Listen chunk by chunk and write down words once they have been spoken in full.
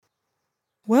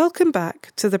Welcome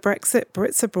back to the Brexit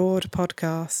Brits Abroad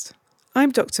podcast.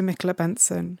 I'm Dr Michaela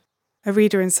Benson, a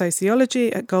reader in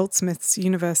sociology at Goldsmiths,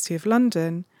 University of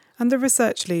London, and the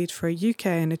research lead for a UK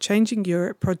in a Changing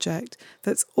Europe project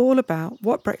that's all about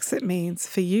what Brexit means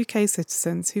for UK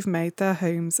citizens who've made their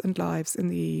homes and lives in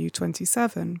the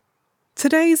EU27.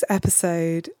 Today's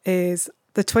episode is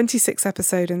the 26th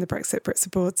episode in the Brexit Brits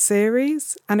Abroad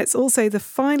series, and it's also the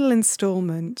final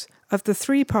instalment of the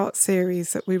three-part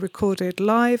series that we recorded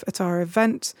live at our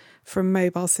event From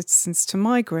Mobile Citizens to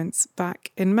Migrants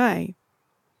back in May.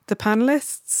 The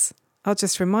panellists, I'll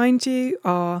just remind you,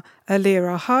 are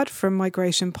Aliyyah Ahad from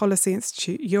Migration Policy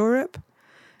Institute Europe,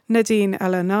 Nadine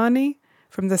El-Enany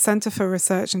from the Centre for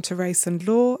Research into Race and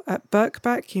Law at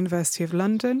Birkbeck, University of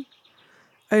London,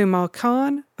 Omar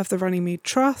Khan of the Runnymede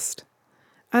Trust,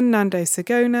 and Nando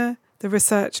Sigona, the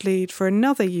research lead for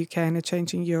another UK in a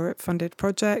Changing Europe funded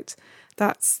project.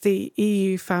 That's the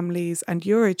EU Families and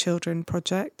Eurochildren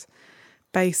project,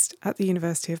 based at the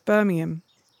University of Birmingham.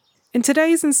 In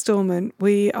today's instalment,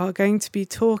 we are going to be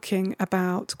talking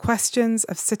about questions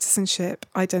of citizenship,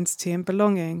 identity and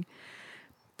belonging.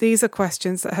 These are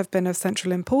questions that have been of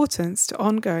central importance to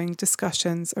ongoing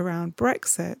discussions around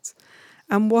Brexit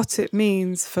and what it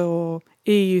means for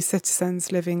EU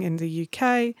citizens living in the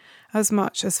UK as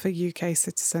much as for UK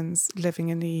citizens living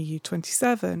in the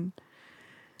EU27.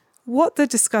 What the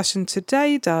discussion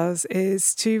today does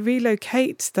is to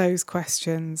relocate those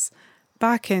questions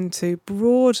back into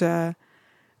broader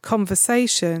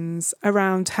conversations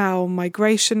around how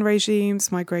migration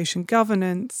regimes, migration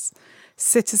governance,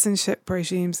 citizenship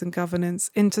regimes and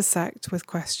governance intersect with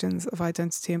questions of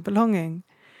identity and belonging.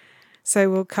 So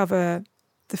we'll cover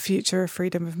the future of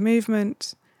freedom of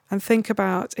movement, and think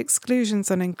about exclusions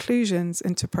and inclusions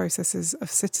into processes of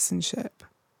citizenship.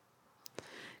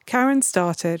 Karen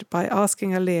started by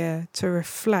asking Aliyyah to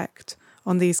reflect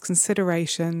on these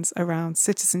considerations around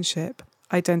citizenship,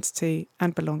 identity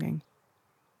and belonging.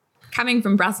 Coming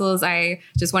from Brussels, I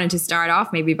just wanted to start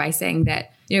off maybe by saying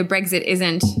that, Brexit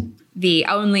isn't the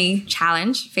only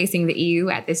challenge facing the EU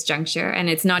at this juncture, and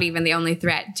it's not even the only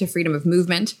threat to freedom of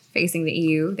movement facing the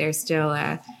EU. There's still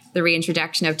the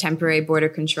reintroduction of temporary border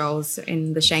controls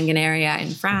in the Schengen area in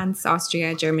France,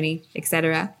 Austria, Germany,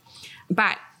 etc.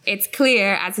 But it's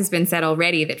clear, as has been said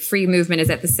already, that free movement is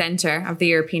at the centre of the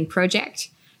European project.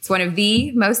 It's one of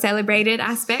the most celebrated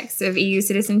aspects of EU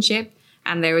citizenship.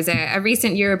 And there was a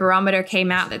recent Eurobarometer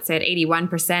came out that said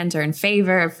 81% are in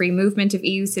favour of free movement of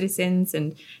EU citizens,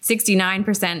 and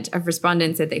 69% of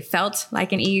respondents said they felt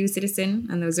like an EU citizen.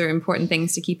 And those are important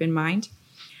things to keep in mind.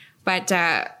 But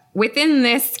within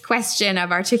this question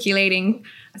of articulating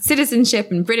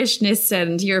citizenship and Britishness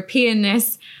and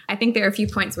Europeanness, I think there are a few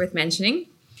points worth mentioning.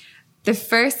 The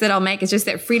first that I'll make is just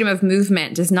that freedom of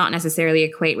movement does not necessarily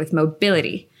equate with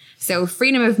mobility. So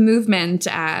freedom of movement,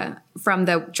 from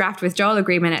the draft withdrawal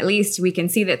agreement, at least, we can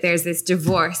see that there's this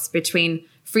divorce between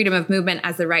freedom of movement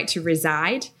as the right to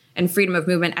reside and freedom of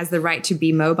movement as the right to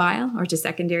be mobile or to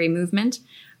secondary movement.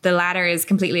 The latter is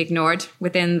completely ignored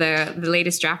within the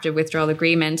latest draft of withdrawal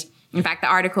agreement. In fact, the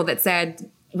article that said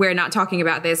we're not talking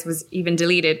about this was even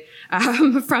deleted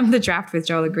from the draft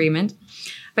withdrawal agreement.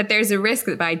 But there's a risk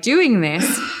that by doing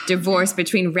this divorce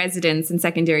between residence and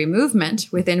secondary movement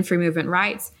within free movement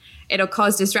rights, it'll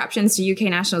cause disruptions to UK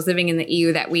nationals living in the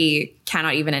EU that we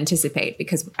cannot even anticipate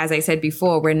because, as I said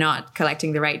before, we're not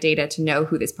collecting the right data to know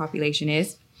who this population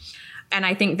is. And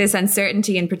I think this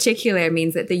uncertainty in particular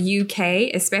means that the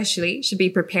UK especially should be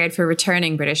prepared for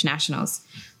returning British nationals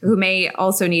who may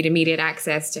also need immediate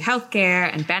access to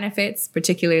healthcare and benefits,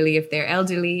 particularly if they're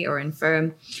elderly or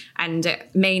infirm, and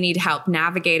may need help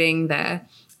navigating the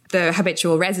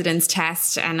habitual residence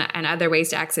test and other ways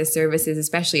to access services,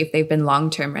 especially if they've been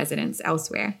long-term residents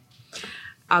elsewhere.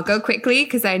 I'll go quickly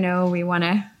because I know we want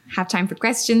to have time for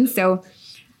questions. So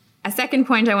a second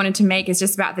point I wanted to make is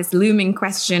just about this looming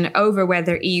question over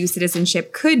whether EU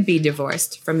citizenship could be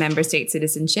divorced from member state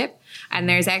citizenship. And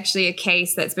there's actually a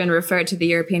case that's been referred to the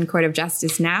European Court of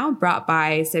Justice now, brought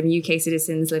by some UK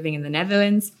citizens living in the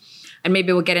Netherlands. And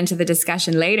maybe we'll get into the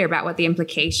discussion later about what the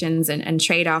implications and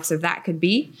trade-offs of that could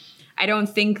be. I don't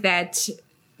think that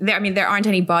there aren't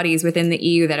any bodies within the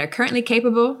EU that are currently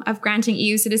capable of granting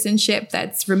EU citizenship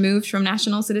that's removed from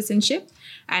national citizenship.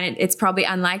 And it's probably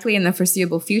unlikely in the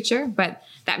foreseeable future, but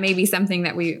that may be something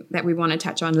that we want to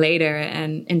touch on later,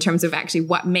 and in terms of actually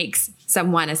what makes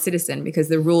someone a citizen, because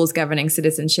the rules governing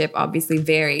citizenship obviously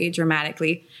vary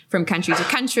dramatically from country to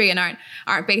country and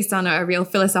aren't based on a real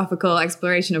philosophical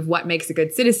exploration of what makes a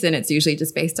good citizen. It's usually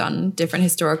just based on different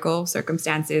historical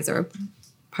circumstances or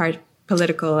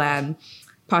political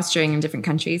posturing in different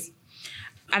countries.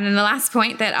 And then the last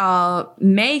point that I'll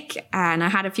make, and I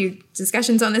had a few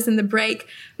discussions on this in the break,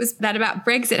 was that about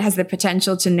Brexit has the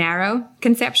potential to narrow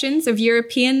conceptions of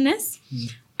Europeanness.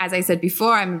 As I said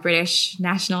before, I'm a British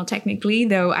national technically,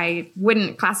 though I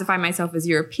wouldn't classify myself as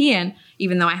European,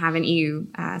 even though I have an EU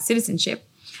citizenship.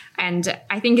 And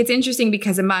I think it's interesting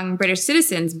because among British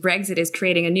citizens, Brexit is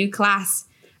creating a new class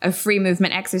of free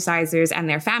movement exercisers and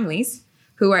their families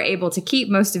who are able to keep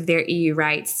most of their EU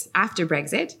rights after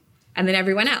Brexit, and then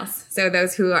everyone else. So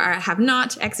those who have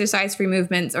not exercised free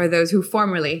movements, or those who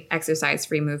formerly exercised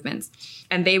free movements.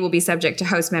 And they will be subject to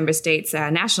host member states'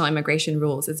 national immigration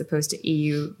rules as opposed to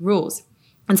EU rules.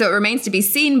 And so it remains to be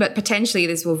seen, but potentially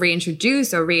this will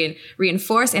reintroduce or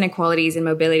reinforce inequalities in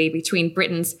mobility between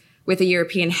Britons with a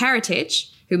European heritage,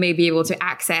 who may be able to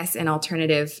access an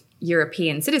alternative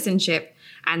European citizenship,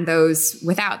 and those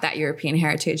without that European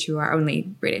heritage who are only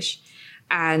British.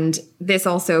 And this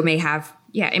also may have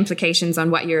implications on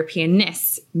what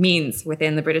Europeanness means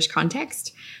within the British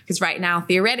context. Because right now,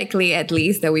 theoretically, at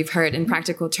least, though we've heard in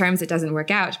practical terms it doesn't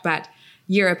work out, but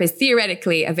Europe is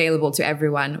theoretically available to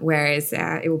everyone, whereas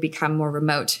it will become more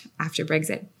remote after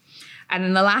Brexit. And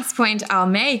then the last point I'll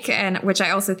make, and which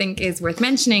I also think is worth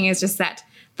mentioning, is just that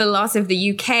the loss of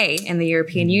the UK in the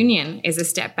European Union is a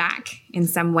step back in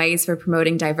some ways for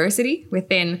promoting diversity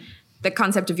within the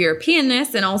concept of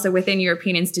Europeanness and also within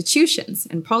European institutions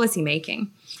and policy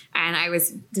making. And I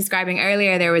was describing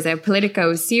earlier, there was a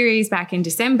Politico series back in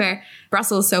December,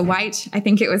 Brussels So White, I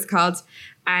think it was called.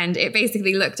 And it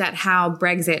basically looked at how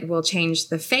Brexit will change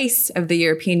the face of the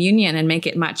European Union and make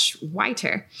it much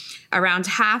whiter. Around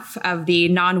half of the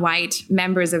non-white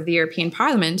members of the European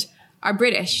Parliament are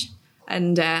British.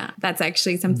 And that's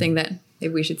actually something that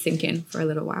maybe we should sink in for a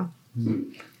little while.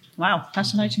 Wow,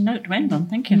 fascinating note to end on.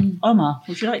 Thank you. Omar,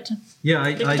 would you like to?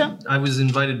 Yeah, I was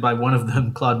invited by one of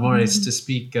them, Claude Moraes, to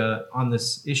speak on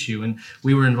this issue. And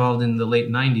we were involved in the late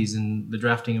 90s in the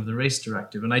drafting of the Race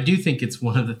Directive. And I do think it's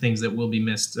one of the things that will be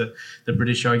missed. The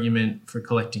British argument for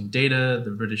collecting data,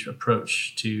 the British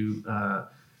approach to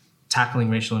tackling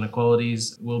racial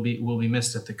inequalities will be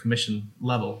missed at the Commission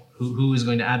level. Who is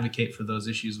going to advocate for those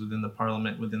issues within the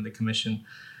Parliament, within the Commission,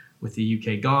 with the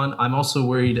UK gone? I'm also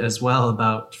worried as well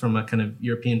about, from a kind of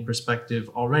European perspective,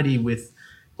 already with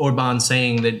Orban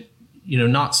saying that,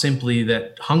 not simply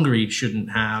that Hungary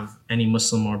shouldn't have any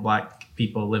Muslim or Black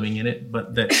people living in it,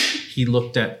 but that he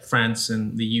looked at France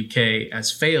and the UK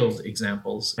as failed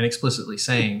examples and explicitly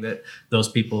saying that those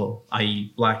people,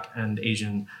 i.e. Black and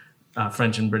Asian,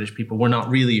 French and British people, were not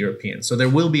really European. So there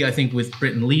will be, I think, with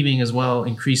Britain leaving as well,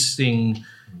 increasing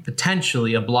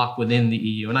potentially a block within the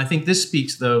EU. And I think this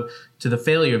speaks, though, to the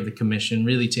failure of the Commission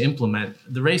really to implement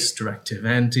the Race Directive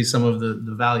and to some of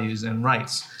the values and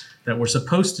rights that were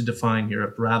supposed to define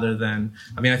Europe rather than,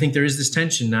 I think there is this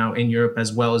tension now in Europe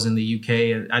as well as in the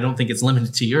UK. I don't think it's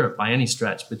limited to Europe by any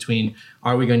stretch between,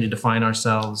 are we going to define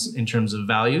ourselves in terms of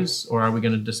values, or are we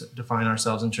going to define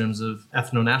ourselves in terms of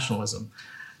ethno-nationalism?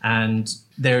 And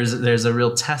there's a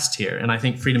real test here. And I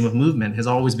think freedom of movement has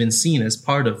always been seen as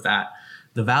part of that,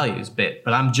 the values bit.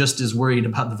 But I'm just as worried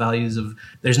about the values of,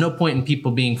 there's no point in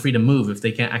people being free to move if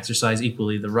they can't exercise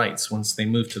equally the rights once they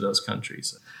move to those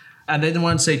countries. And then I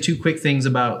want to say two quick things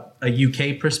about a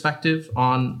UK perspective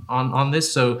on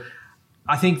this. So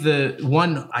I think the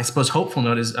one, I suppose, hopeful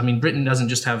note is, Britain doesn't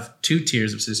just have 2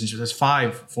 tiers of citizenship. There's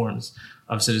 5 forms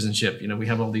of citizenship. We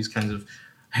have all these kinds of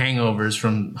hangovers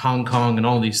from Hong Kong and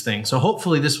all these things. So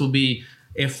hopefully this will be,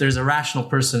 if there's a rational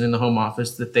person in the Home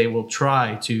Office, that they will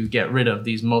try to get rid of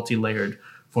these multi-layered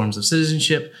forms of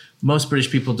citizenship. Most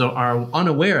British people are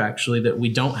unaware, actually, that we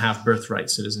don't have birthright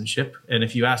citizenship. And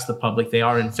if you ask the public, they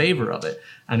are in favor of it.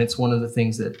 And it's one of the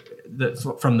things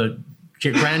that from the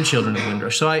grandchildren of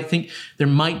Windrush. So I think there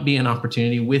might be an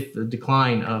opportunity with the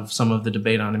decline of some of the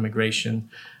debate on immigration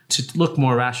to look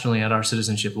more rationally at our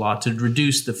citizenship law, to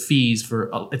reduce the fees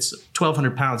for, it's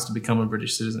 £1,200 to become a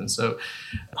British citizen. So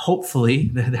hopefully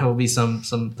there will be some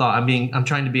thought. I'm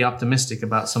trying to be optimistic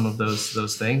about some of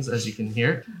those things, as you can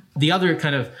hear. The other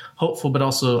kind of hopeful, but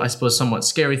also, I suppose, somewhat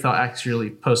scary thought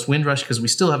actually post-Windrush, because we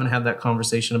still haven't had that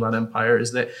conversation about empire,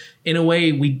 is that in a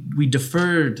way we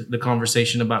deferred the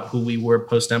conversation about who we were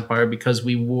post-empire because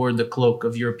we wore the cloak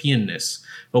of Europeanness,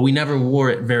 but we never wore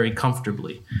it very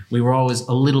comfortably. We were always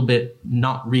a little bit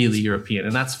not really European.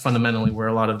 And that's fundamentally where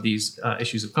a lot of these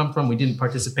issues have come from. We didn't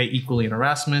participate equally in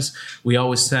Erasmus. We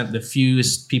always sent the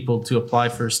fewest people to apply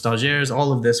for stagiaires.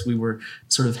 All of this, we were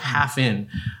sort of half in.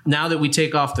 Now that we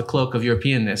take off the cloak of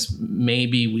Europeanness,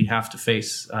 maybe we have to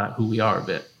face who we are a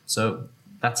bit. So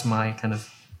that's my kind of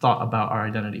thought about our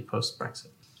identity post-Brexit.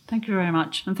 Thank you very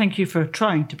much. And thank you for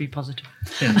trying to be positive.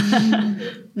 Yeah.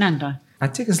 Nando. I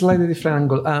take a slightly different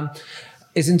angle.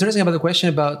 It's interesting about the question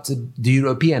about the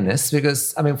Europeanness,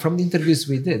 because, I mean, from the interviews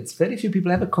we did, very few people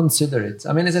ever consider it.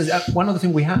 I mean, one of the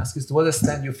things we ask is to what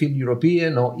extent you feel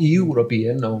European or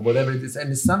EU-European or whatever it is.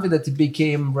 And it's something that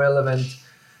became relevant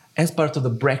as part of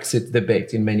the Brexit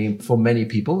debate for many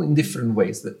people in different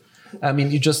ways. I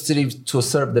mean, you just need to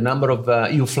observe the number of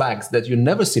EU flags that you've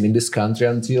never seen in this country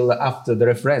until after the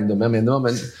referendum. I mean, the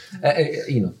moment,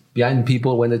 behind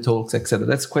people when they talk, etc.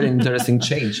 That's quite an interesting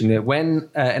change. When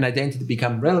an identity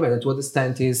becomes relevant, to what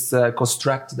extent is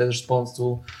constructed as a response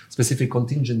to specific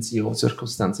contingency or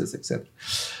circumstances, etc.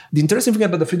 The interesting thing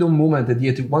about the freedom movement, that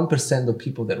the 81% of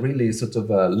people that really sort of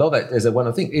love it as a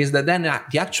one thing, is that then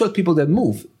the actual people that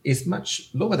move is much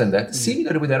lower than that.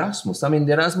 Similar with Erasmus. I mean,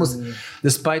 the Erasmus,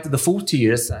 despite the 40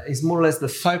 years, is more or less the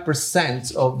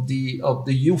 5% of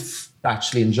the youth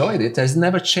actually enjoyed it. Has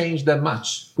never changed that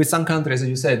much. With some countries, as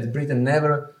you said, Britain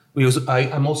never.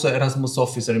 I'm also an Erasmus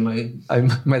officer in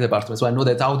my department, so I know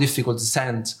that how difficult to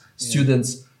send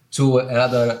students to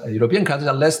another European country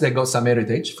unless they got some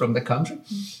heritage from the country.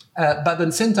 But at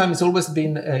the same time, it's always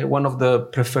been one of the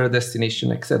preferred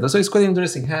destinations, etc. So it's quite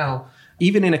interesting how,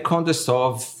 even in a context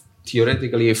of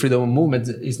theoretically a freedom movement,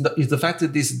 is the fact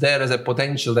that it's there as a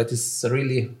potential that is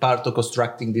really part of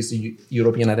constructing this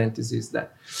European identity is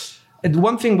that. And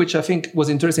one thing which I think was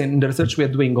interesting in the research we are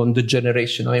doing on the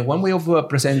generation, I mean, one way of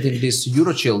presenting these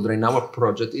Euro children in our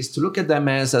project is to look at them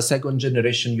as a second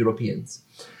generation Europeans,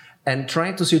 and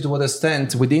trying to see to what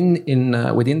extent within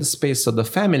the space of the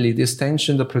family, this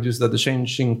tension that produced the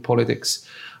changing politics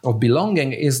of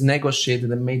belonging is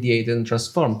negotiated and mediated and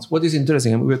transformed. What is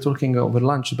interesting, and we were talking over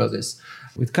lunch about this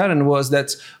with Karen, was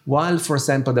that while, for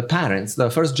example, the parents, the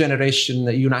first generation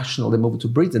EU national that moved to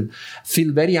Britain,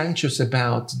 feel very anxious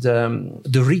about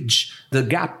the ridge, the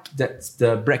gap that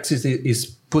the Brexit is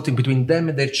putting between them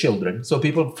and their children. So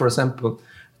people, for example,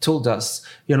 told us,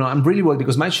 I'm really worried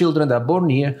because my children that are born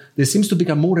here, they seem to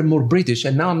become more and more British,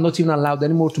 and now I'm not even allowed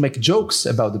anymore to make jokes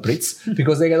about the Brits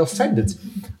because they get offended.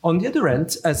 On the other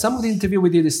hand, some of the interview we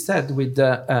did instead with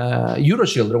Euro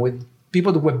children, with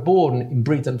people that were born in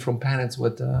Britain from parents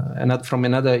from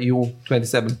another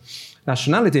EU27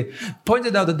 nationality,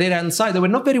 pointed out that they were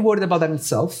not very worried about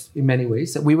themselves in many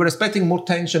ways. We were expecting more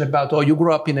tension about, you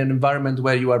grew up in an environment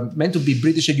where you are meant to be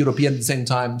British and European at the same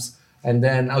times. And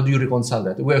then how do you reconcile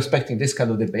that? We're expecting this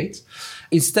kind of debate.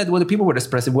 Instead, what the people were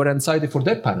expressing were anxiety for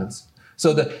their parents.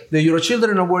 So the Euro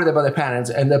children are worried about their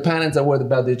parents, and the parents are worried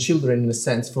about their children in a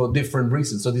sense for different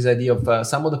reasons. So this idea of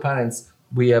some of the parents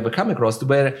we have come across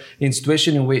were in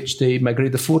situation in which they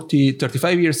migrated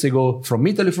 35 years ago from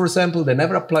Italy, for example. They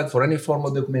never applied for any form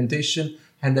of documentation,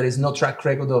 and there is no track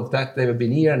record of that. They've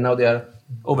been here, and now they are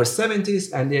over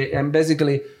 70s, and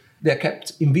basically they are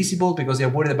kept invisible because they are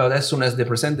worried about as soon as they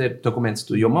present their documents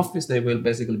to Home Office, they will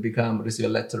basically receive a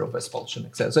letter of expulsion,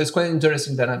 etc. So it's quite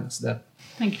interesting dynamics there.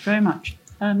 Thank you very much.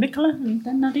 Michaela and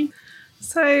then Nadine.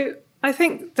 So I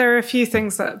think there are a few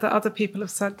things that other people have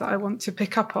said that I want to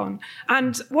pick up on.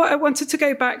 And what I wanted to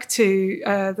go back to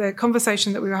the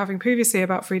conversation that we were having previously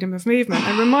about freedom of movement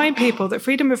and remind people that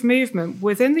freedom of movement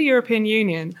within the European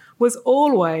Union was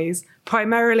always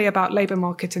primarily about labour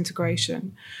market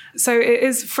integration. So it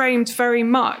is framed very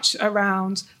much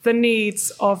around the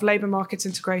needs of labour market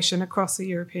integration across the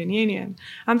European Union.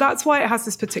 And that's why it has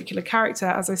this particular character.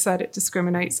 As I said, it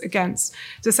discriminates against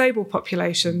disabled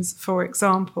populations, for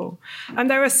example.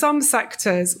 And there are some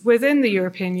sectors within the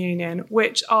European Union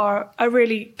which are a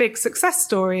really big success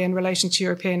story in relation to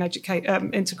European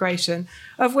integration,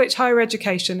 of which higher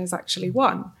education is actually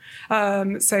one.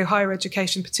 So higher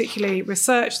education, particularly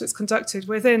research that's conducted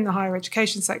within the higher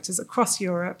education sectors across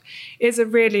Europe, is a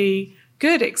really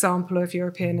good example of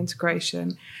European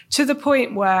integration, to the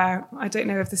point where, I don't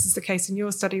know if this is the case in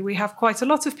your study, we have quite a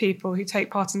lot of people who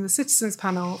take part in the citizens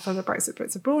panel for the Brexit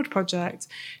Brits Abroad project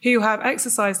who have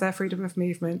exercised their freedom of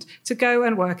movement to go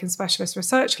and work in specialist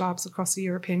research labs across the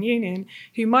European Union,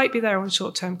 who might be there on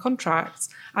short-term contracts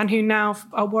and who now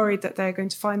are worried that they're going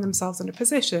to find themselves in a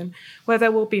position where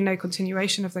there will be no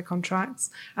continuation of their contracts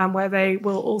and where they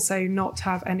will also not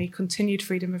have any continued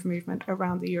freedom of movement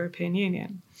around the European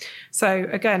Union. So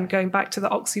again, going back to the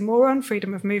oxymoron,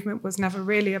 freedom of movement was never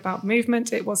really about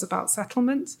movement, it was about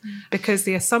settlement, because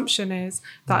the assumption is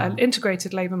that an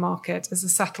integrated labour market is a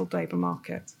settled labour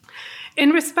market. In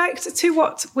respect to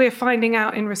what we're finding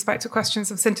out in respect to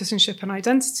questions of citizenship and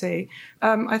identity,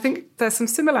 I think there's some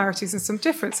similarities and some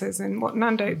differences in what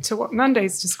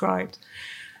Nando's described.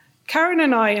 Karen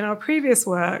and I, in our previous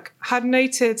work, had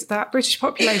noted that British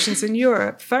populations in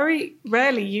Europe very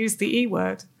rarely use the E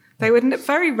word. They would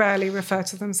very rarely refer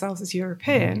to themselves as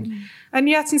European. And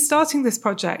yet in starting this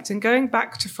project and going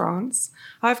back to France,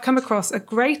 I've come across a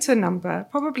greater number,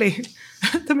 probably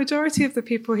the majority of the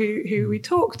people who we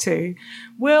talk to,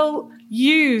 will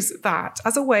use that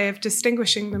as a way of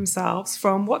distinguishing themselves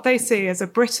from what they see as a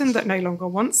Britain that no longer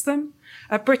wants them,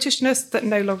 a Britishness that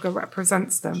no longer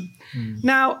represents them.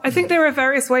 Now, I think there are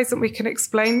various ways that we can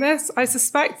explain this. I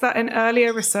suspect that in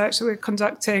earlier research that we're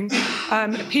conducting,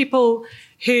 people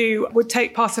who would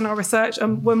take part in our research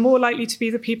were more likely to be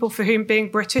the people for whom being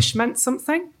British meant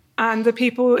something. And the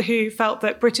people who felt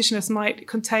that Britishness might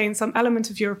contain some element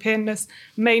of Europeanness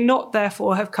may not,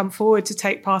 therefore, have come forward to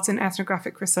take part in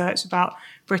ethnographic research about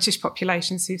British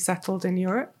populations who've settled in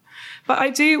Europe. But I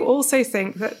do also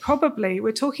think that probably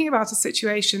we're talking about a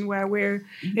situation where we're,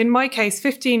 in my case,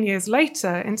 15 years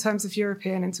later in terms of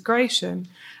European integration.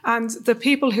 And the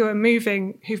people who've moved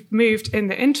in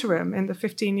the interim, in the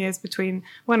 15 years between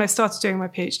when I started doing my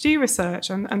PhD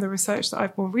research and the research that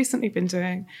I've more recently been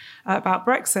doing about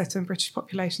Brexit and British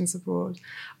populations abroad,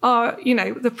 are,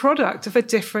 the product of a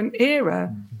different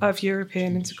era of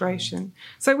European integration.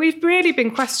 So we've really been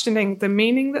questioning the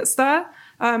meaning that's there.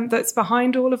 That's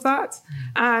behind all of that.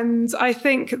 And I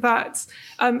think that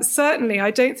certainly I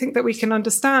don't think that we can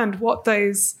understand what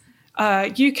those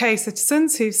UK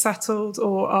citizens who've settled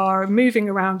or are moving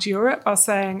around Europe are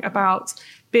saying about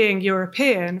being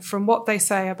European from what they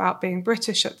say about being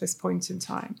British at this point in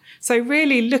time. So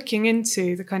really looking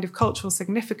into the kind of cultural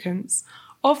significance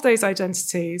of those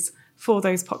identities for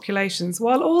those populations,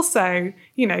 while also,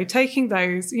 taking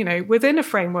those, within a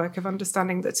framework of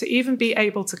understanding that to even be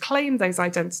able to claim those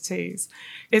identities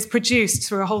is produced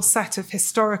through a whole set of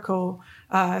historical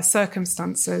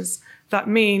circumstances that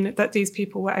mean that these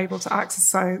people were able to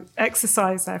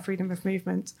exercise their freedom of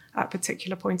movement at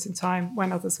particular points in time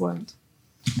when others weren't.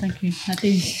 Thank you.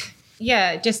 Nadine.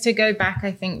 Yeah, just to go back,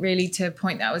 I think really to a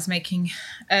point that I was making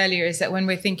earlier is that when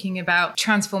we're thinking about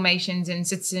transformations in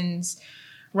citizens'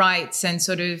 rights and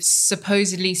sort of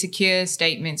supposedly secure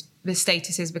statements, the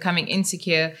statuses becoming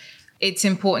insecure, it's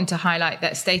important to highlight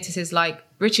that statuses like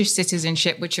British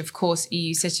citizenship, which of course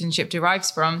EU citizenship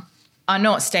derives from, are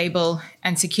not stable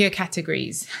and secure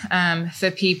categories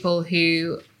for people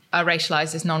who are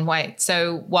racialized as non-white.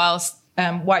 So whilst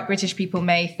white British people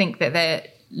may think that they're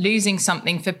losing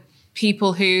something, for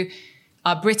people who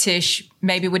are British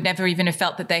maybe would never even have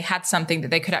felt that they had something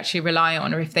that they could actually rely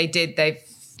on, or if they did, they've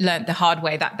learned the hard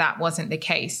way that that wasn't the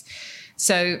case.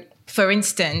 So, for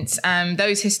instance,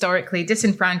 those historically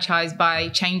disenfranchised by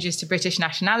changes to British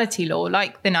nationality law,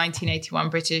 like the 1981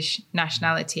 British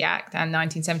Nationality Act and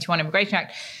 1971 Immigration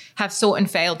Act, have sought and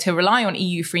failed to rely on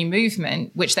EU free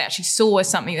movement, which they actually saw as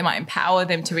something that might empower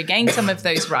them to regain some of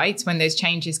those rights when those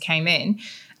changes came in.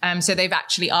 So they've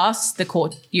actually asked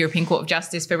the European Court of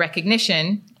Justice for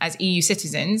recognition as EU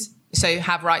citizens, so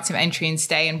have rights of entry and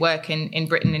stay and work in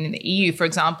Britain and in the EU. For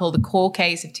example, the Core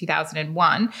case of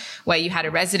 2001, where you had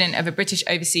a resident of a British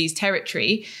overseas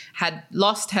territory had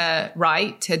lost her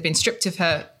right, had been stripped of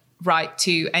her right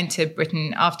to enter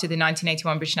Britain after the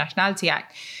 1981 British Nationality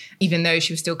Act, even though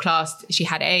she was still classed, she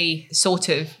had a sort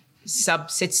of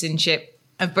sub-citizenship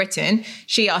of Britain.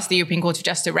 She asked the European Court of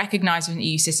Justice to recognise her as an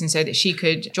EU citizen so that she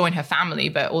could join her family,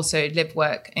 but also live,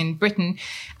 work in Britain.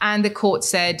 And the court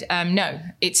said, no,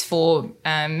 it's for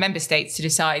member states to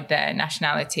decide their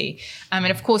nationality. And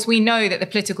of course, we know that the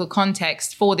political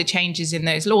context for the changes in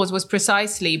those laws was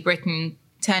precisely Britain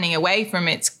turning away from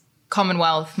its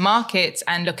Commonwealth markets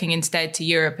and looking instead to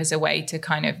Europe as a way to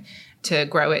kind of to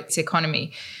grow its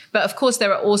economy. But of course,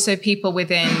 there are also people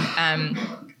within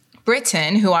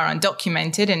Britain who are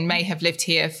undocumented and may have lived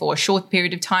here for a short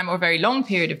period of time or a very long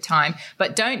period of time,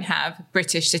 but don't have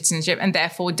British citizenship and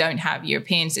therefore don't have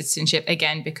European citizenship,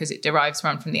 again, because it derives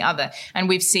one from the other. And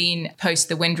we've seen post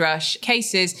the Windrush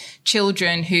cases,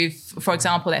 children who, for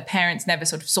example, their parents never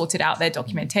sort of sorted out their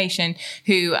documentation,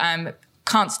 who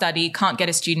can't study, can't get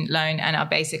a student loan, and are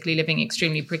basically living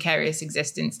extremely precarious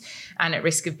existence and at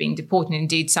risk of being deported.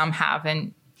 Indeed, some have,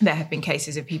 and there have been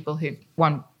cases of people who,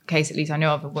 one case at least I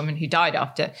know of, a woman who died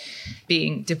after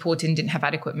being deported and didn't have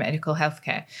adequate medical health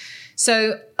care.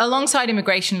 So alongside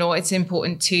immigration law, it's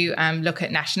important to look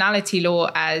at nationality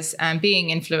law as being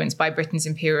influenced by Britain's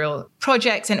imperial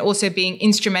projects and also being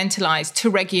instrumentalized to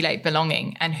regulate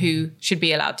belonging and who should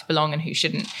be allowed to belong and who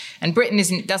shouldn't. And Britain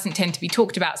doesn't tend to be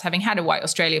talked about as having had a white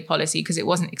Australia policy because it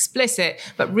wasn't explicit,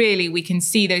 but really we can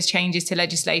see those changes to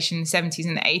legislation in the 70s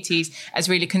and the 80s as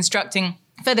really constructing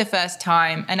for the first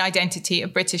time an identity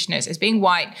of Britishness as being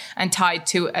white and tied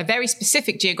to a very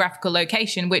specific geographical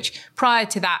location, which prior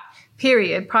to that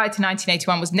period prior to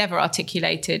 1981 was never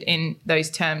articulated in those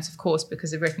terms, of course,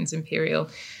 because of Britain's imperial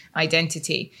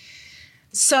identity.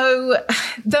 So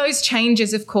those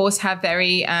changes, of course, have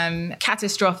very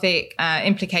catastrophic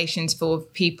implications for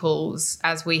peoples,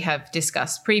 as we have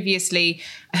discussed previously,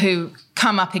 who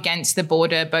come up against the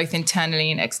border both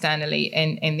internally and externally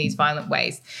in these violent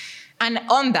ways. And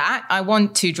on that, I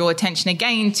want to draw attention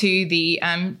again to the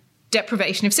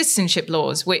deprivation of citizenship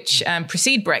laws, which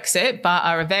precede Brexit, but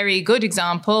are a very good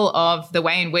example of the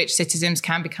way in which citizens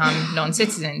can become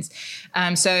non-citizens.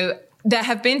 So there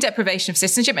have been deprivation of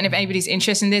citizenship, and if anybody's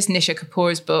interested in this, Nisha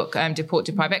Kapoor's book, Deport,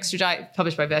 Deprive, Extradite,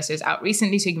 published by Verso, is out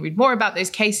recently, so you can read more about those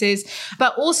cases,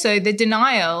 but also the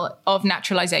denial of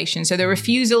naturalization. So the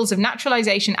refusals of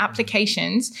naturalization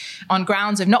applications on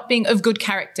grounds of not being of good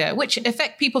character, which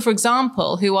affect people, for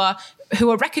example, who are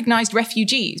recognized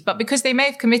refugees, but because they may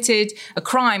have committed a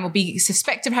crime or be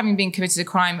suspected of having been committed a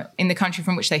crime in the country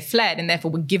from which they fled and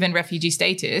therefore were given refugee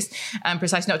status,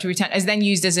 precisely not to return, is then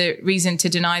used as a reason to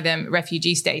deny them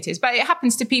refugee status. But it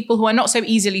happens to people who are not so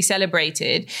easily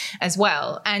celebrated as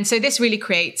well. And so this really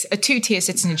creates a two-tier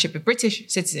citizenship of British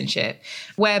citizenship,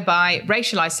 whereby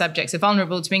racialized subjects are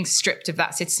vulnerable to being stripped of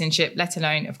that citizenship, let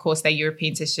alone, of course, their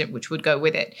European citizenship, which would go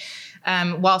with it.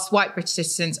 Whilst white British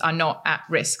citizens are not at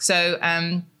risk. So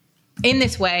in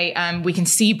this way, we can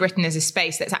see Britain as a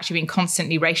space that's actually been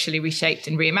constantly racially reshaped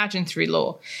and reimagined through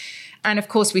law. And of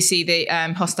course, we see the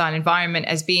hostile environment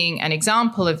as being an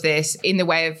example of this in the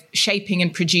way of shaping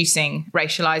and producing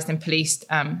racialized and policed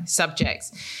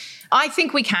subjects. I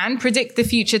think we can predict the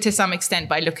future to some extent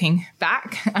by looking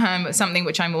back, something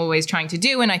which I'm always trying to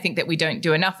do. And I think that we don't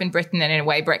do enough in Britain. And in a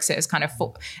way, Brexit has kind of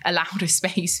allowed a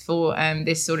space for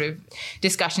this sort of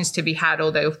discussions to be had,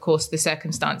 although, of course, the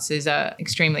circumstances are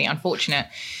extremely unfortunate.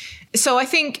 So I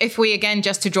think if we, again,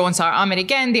 just to draw on Sara Ahmed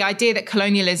again, the idea that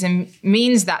colonialism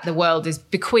means that the world is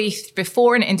bequeathed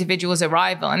before an individual's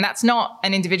arrival, and that's not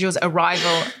an individual's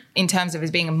arrival in terms of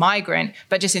as being a migrant,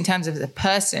 but just in terms of the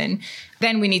person,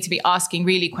 then we need to be asking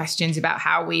really questions about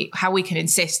how we can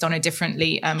insist on a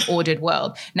differently ordered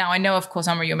world. Now, I know, of course,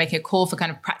 Omar, you're making a call for kind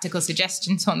of practical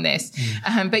suggestions on this,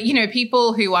 but, you know,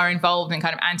 people who are involved in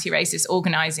kind of anti-racist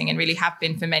organizing and really have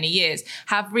been for many years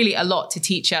have really a lot to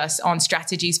teach us on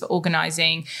strategies for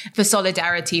organizing, for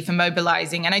solidarity, for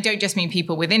mobilizing. And I don't just mean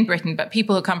people within Britain, but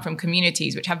people who come from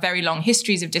communities which have very long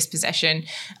histories of dispossession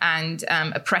and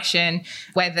oppression,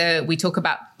 whether we talk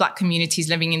about Black communities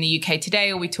living in the UK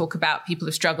today, or we talk about people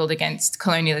who've struggled against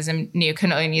colonialism,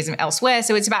 neo-colonialism elsewhere.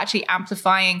 So it's about actually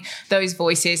amplifying those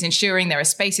voices, ensuring there are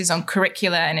spaces on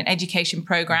curricula and in education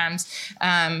programs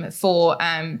for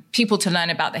people to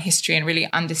learn about the history and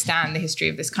really understand the history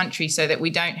of this country, so that we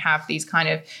don't have these kind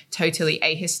of totally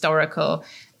ahistorical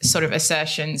sort of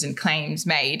assertions and claims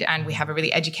made, and we have a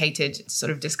really educated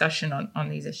sort of discussion on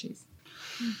these issues.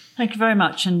 Thank you very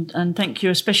much, and thank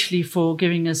you especially for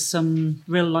giving us some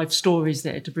real life stories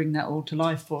there to bring that all to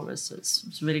life for us.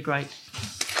 It's really great.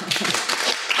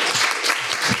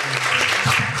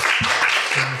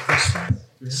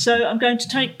 So I'm going to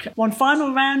take one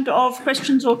final round of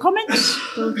questions or comments.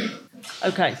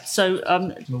 Okay, so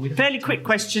fairly quick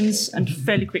questions and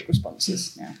fairly quick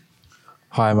responses now.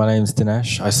 Hi, my name's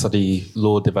Dinesh. I study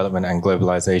law development and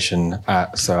globalization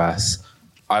at SOAS.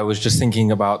 I was just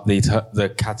thinking about the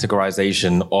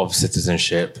categorization of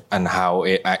citizenship and how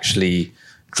it actually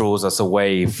draws us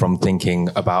away from thinking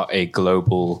about a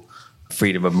global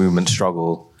freedom of movement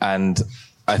struggle. And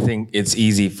I think it's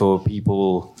easy for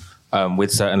people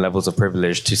with certain levels of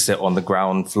privilege to sit on the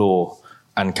ground floor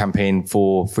and campaign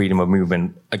for freedom of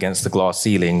movement against the glass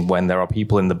ceiling when there are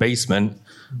people in the basement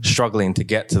struggling to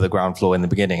get to the ground floor in the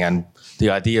beginning. And the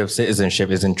idea of citizenship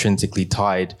is intrinsically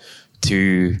tied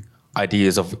to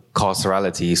ideas of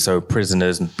carcerality, so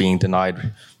prisoners being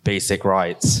denied basic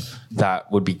rights that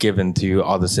would be given to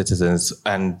other citizens,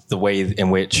 and the way in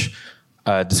which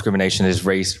discrimination is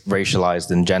racialized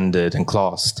and gendered and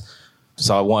classed.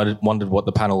 So I wondered what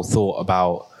the panel thought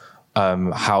about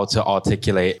how to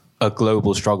articulate a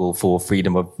global struggle for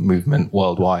freedom of movement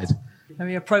worldwide.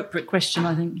 Very appropriate question,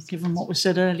 I think, given what was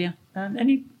said earlier.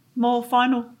 Any more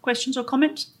final questions or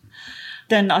comments?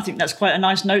 Then I think that's quite a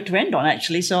nice note to end on,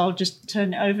 actually. So I'll just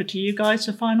turn it over to you guys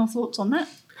for final thoughts on that.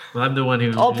 Well, I'm the one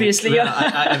who... Obviously.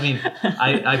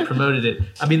 I promoted it.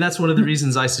 I mean, that's one of the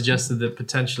reasons I suggested that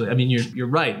potentially... I mean, you're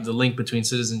right, the link between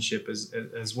citizenship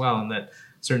as well, and that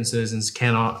certain citizens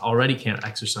already can't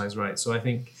exercise rights. So I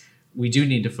think we do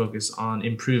need to focus on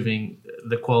improving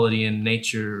the quality and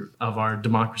nature of our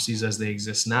democracies as they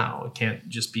exist now. It can't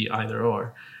just be either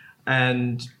or.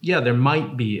 And yeah, there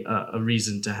might be a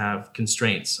reason to have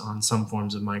constraints on some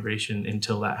forms of migration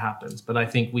until that happens. But I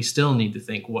think we still need to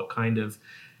think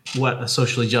what a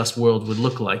socially just world would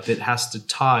look like that has to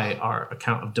tie our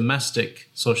account of domestic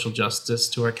social justice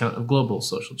to our account of global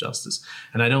social justice.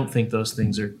 And I don't think those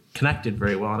things are connected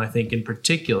very well. And I think in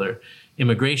particular,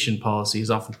 immigration policy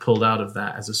is often pulled out of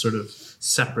that as a sort of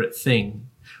separate thing.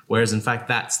 Whereas, in fact,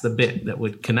 that's the bit that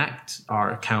would connect our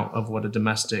account of what a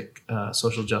domestic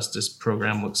social justice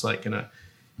program looks like in an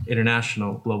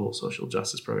international global social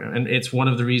justice program. And it's one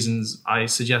of the reasons I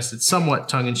suggested, somewhat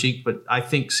tongue-in-cheek, but I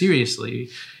think seriously,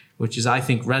 which is I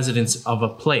think residents of a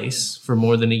place for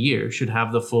more than a year should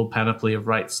have the full panoply of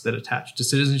rights that attach to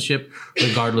citizenship,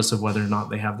 regardless of whether or not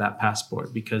they have that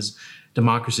passport, because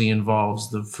democracy involves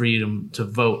the freedom to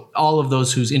vote. All of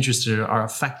those who's interested are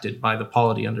affected by the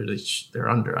polity under which they're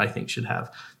under, I think, should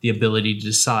have the ability to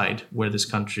decide where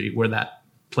that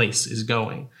place is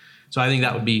going. So I think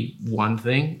that would be one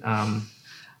thing.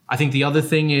 I think the other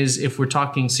thing is, if we're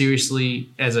talking seriously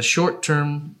as a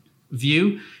short-term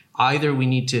view, either we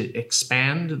need to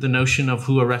expand the notion of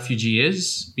who a refugee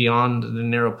is beyond the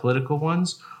narrow political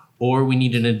ones, or we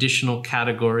need an additional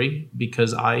category,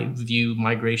 because I view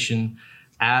migration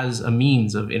as a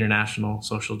means of international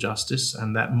social justice,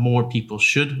 and that more people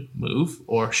should move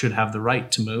or should have the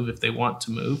right to move if they want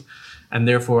to move. And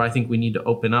therefore, I think we need to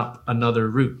open up another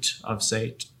route of,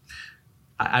 say,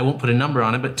 I won't put a number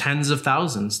on it, but tens of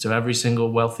thousands to every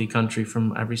single wealthy country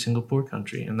from every single poor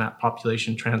country. And that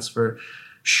population transfer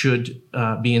should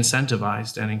be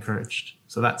incentivized and encouraged.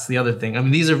 So that's the other thing. I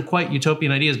mean, these are quite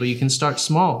utopian ideas, but you can start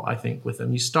small, I think, with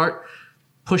them. You start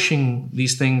pushing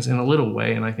these things in a little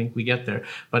way, and I think we get there.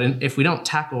 But if we don't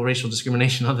tackle racial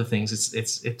discrimination and other things,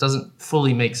 it doesn't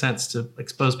fully make sense to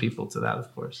expose people to that,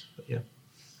 of course. But yeah.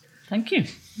 Thank you.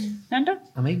 Nando?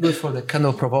 I may go for the kind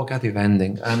of provocative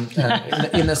ending.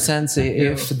 In a sense,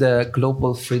 if the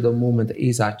global freedom movement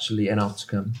is actually an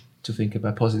outcome to think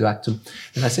about positive outcome.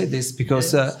 And I say this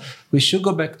because we should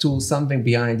go back to something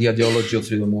behind the ideology of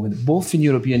freedom movement, both in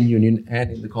European Union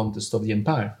and in the context of the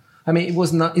empire. I mean,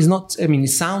 it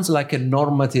sounds like a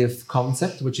normative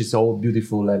concept, which is all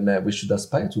beautiful and we should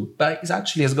aspire to, but it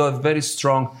actually has got a very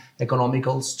strong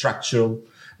economical, structural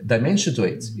dimension to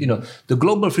it. You know, the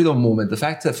global freedom movement, the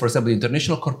fact that, for example, the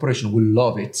international corporation will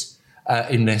love it,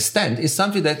 in a stand, is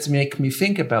something that make me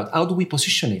think about how do we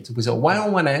position it. So why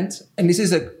on one end, and this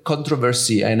is a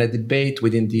controversy and a debate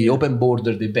within the open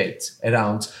border debate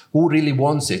around who really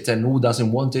wants it and who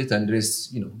doesn't want it. And there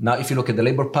is, now if you look at the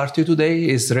Labour Party today,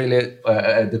 is really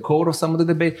at the core of some of the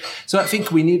debate. So I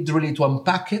think we need really to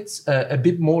unpack it a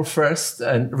bit more first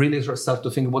and really start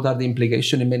to think what are the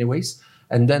implications in many ways,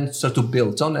 and then start to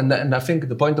build on. And I think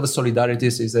the point of solidarity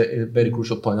is a very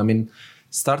crucial point. I mean,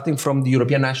 starting from the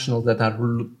European nationals that are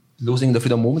losing the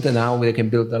freedom movement, and how they can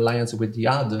build alliance with the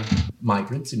other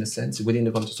migrants, in a sense, within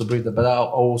the context of Britain, but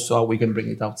also how we can bring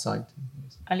it outside.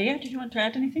 Aliyyah, did you want to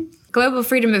add anything? Global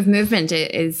freedom of movement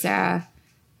is,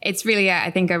 it's really,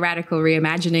 I think, a radical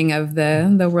reimagining of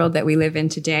the world that we live in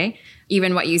today.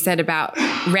 Even what you said about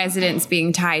residents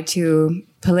being tied to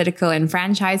political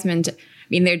enfranchisement, I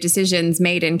mean, there are decisions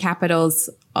made in capitals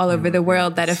all over the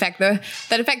world that affect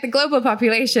the global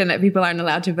population that people aren't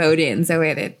allowed to vote in. So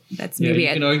that's maybe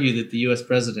you can argue that the U.S.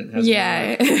 president has more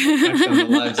effect on the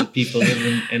lives of people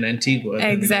living in Antigua.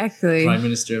 Exactly. Prime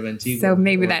Minister of Antigua. So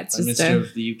maybe that's Prime just Minister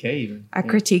of the UK even. A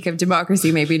critique of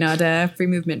democracy, maybe not a free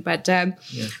movement. But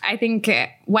I think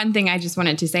one thing I just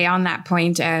wanted to say on that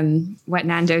point, what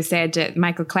Nando said,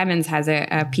 Michael Clemens has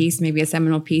a piece, maybe a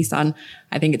seminal piece on,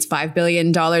 I think it's $5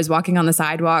 billion walking on the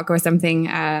sidewalk or something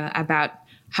about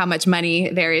how much money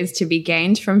there is to be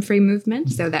gained from free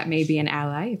movement. So that may be an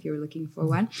ally if you were looking for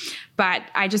one. But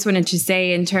I just wanted to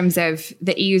say, in terms of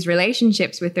the EU's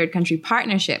relationships with third country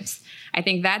partnerships, I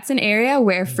think that's an area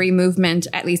where free movement,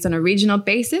 at least on a regional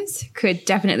basis, could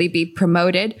definitely be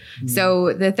promoted.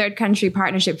 So the third country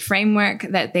partnership framework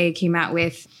that they came out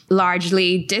with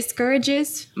largely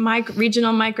discourages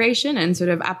regional migration and sort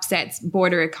of upsets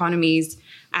border economies,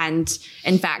 and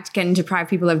in fact can deprive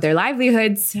people of their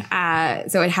livelihoods.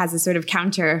 So it has a sort of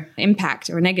counter impact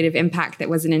or negative impact that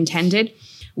wasn't intended.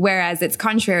 Whereas it's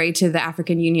contrary to the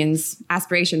African Union's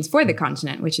aspirations for the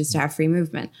continent, which is to have free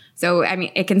movement. So, I mean,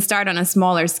 it can start on a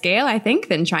smaller scale, I think,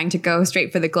 than trying to go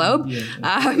straight for the globe.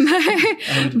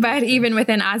 But even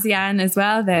within ASEAN as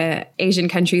well, the Asian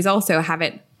countries also have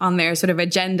it on their sort of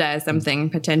agenda as something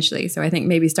potentially. So I think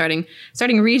maybe starting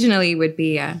regionally would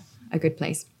be a good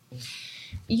place.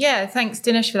 Yeah, thanks,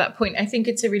 Dinesh, for that point. I think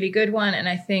it's a really good one. And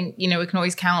I think, we can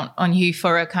always count on you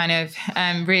for a kind of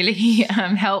really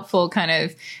helpful kind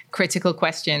of critical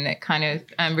question that kind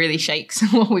of really shakes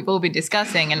what we've all been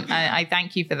discussing. And I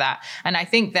thank you for that. And I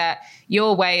think that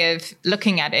your way of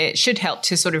looking at it should help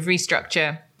to sort of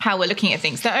restructure how we're looking at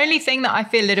things. The only thing that I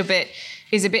feel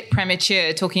is a bit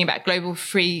premature talking about global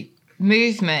free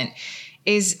movement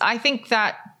is I think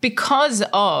that because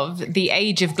of the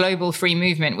age of global free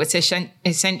movement, which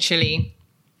essentially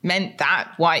meant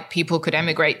that white people could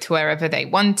emigrate to wherever they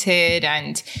wanted.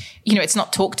 And, it's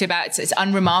not talked about. It's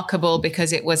unremarkable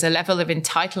because it was a level of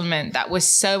entitlement that was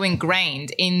so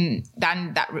ingrained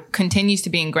that continues to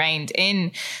be ingrained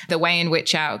in the way in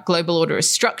which our global order is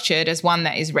structured as one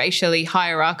that is racially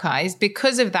hierarchized.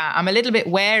 Because of that, I'm a little bit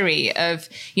wary of,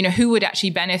 who would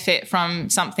actually benefit from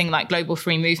something like global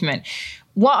free movement.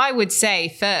 What I would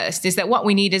say first is that what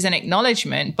we need is an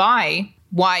acknowledgement by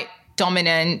white,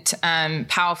 dominant,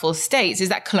 powerful states is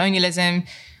that colonialism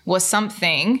was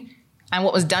something, and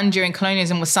what was done during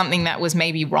colonialism was something that was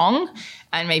maybe wrong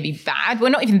and maybe bad. We're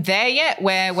not even there yet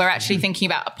where we're actually thinking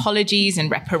about apologies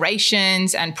and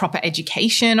reparations and proper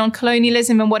education on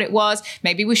colonialism and what it was.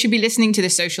 Maybe we should be listening to the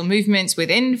social movements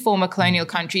within former colonial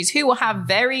countries who will have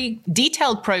very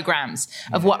detailed programs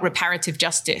of what reparative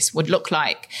justice would look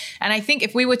like. And I think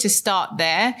if we were to start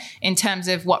there in terms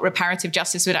of what reparative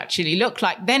justice would actually look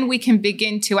like, then we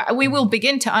will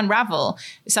begin to unravel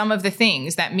some of the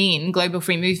things that mean global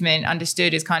free movement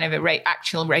understood as kind of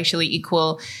actual racially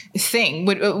equal thing.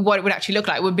 What it would actually look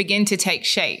like would begin to take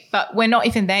shape, but we're not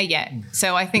even there yet.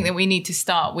 So I think that we need to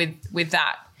start with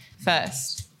that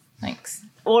first. Thanks.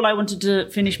 All I wanted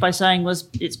to finish by saying was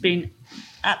it's been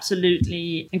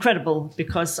absolutely incredible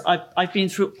because I've been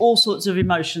through all sorts of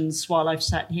emotions while I've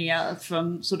sat here,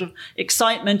 from sort of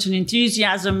excitement and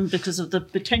enthusiasm because of the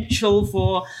potential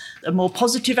for a more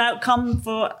positive outcome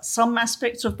for some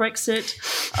aspects of Brexit,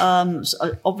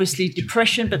 so obviously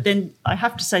depression, but then I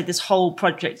have to say this whole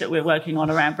project that we're working on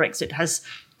around Brexit has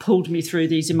pulled me through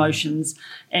these emotions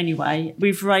anyway.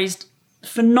 We've raised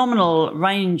phenomenal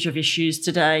range of issues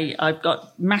today. I've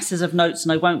got masses of notes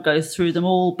and I won't go through them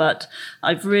all, but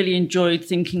I've really enjoyed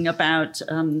thinking about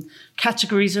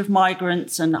categories of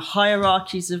migrants and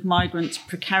hierarchies of migrants,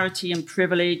 precarity and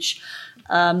privilege,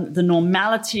 the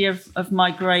normality of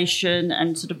migration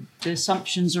and sort of the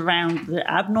assumptions around the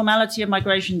abnormality of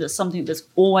migration. That's something that's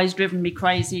always driven me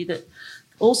crazy, that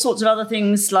all sorts of other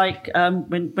things like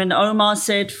when Omar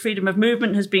said freedom of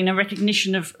movement has been a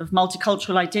recognition of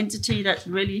multicultural identity, that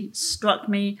really struck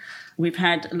me. We've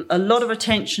had a lot of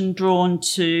attention drawn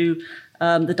to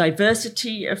the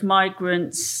diversity of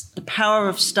migrants, the power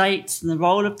of states and the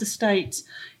role of the state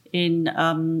in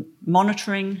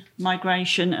monitoring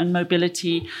migration and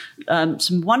mobility.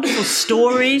 Some wonderful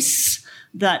stories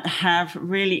that have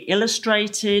really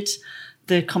illustrated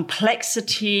the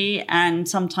complexity and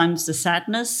sometimes the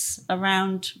sadness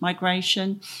around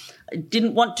migration. I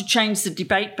didn't want to change the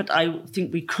debate, but I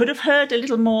think we could have heard a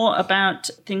little more about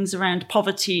things around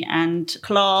poverty and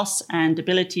class and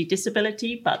ability,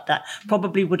 disability, but that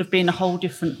probably would have been a whole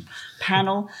different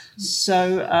panel.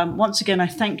 So once again, I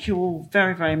thank you all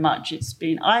very, very much. It's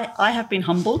been, I have been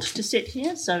humbled to sit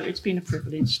here, so it's been a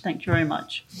privilege. Thank you very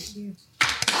much. Thank you.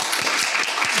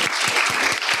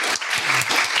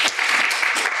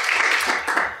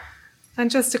 And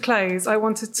just to close, I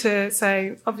wanted to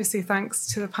say, obviously, thanks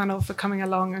to the panel for coming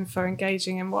along and for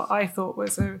engaging in what I thought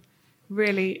was a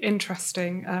really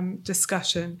interesting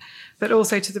discussion, but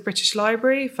also to the British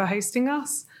Library for hosting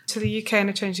us, to the UK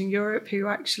and a Changing Europe, who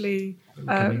actually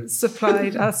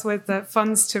supplied us with the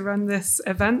funds to run this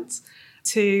event,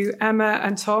 to Emma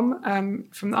and Tom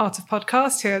from the Art of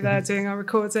Podcast, who are there doing our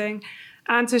recording,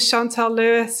 and to Chantal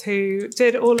Lewis, who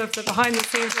did all of the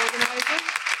behind-the-scenes organising,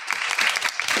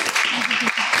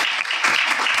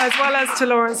 as well as to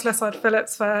Lawrence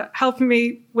Lessard-Phillips for helping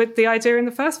me with the idea in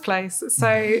the first place.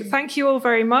 So thank you all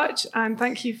very much, and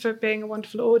thank you for being a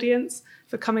wonderful audience,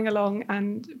 for coming along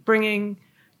and bringing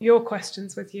your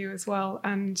questions with you as well.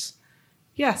 And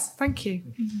yes, thank you.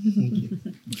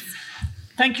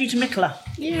 Thank you to Michaela.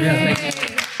 Yay.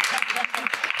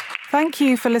 Thank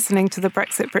you for listening to the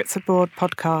Brexit Brits Abroad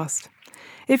podcast.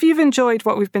 If you've enjoyed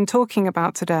what we've been talking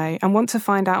about today and want to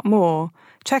find out more,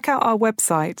 check out our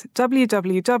website,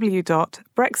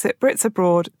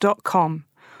 www.brexitbritsabroad.com,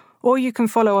 or you can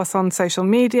follow us on social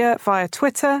media via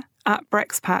Twitter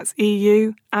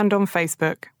 @BrexPatsEU and on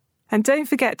Facebook. And don't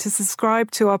forget to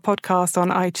subscribe to our podcast on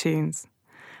iTunes.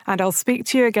 And I'll speak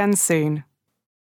to you again soon.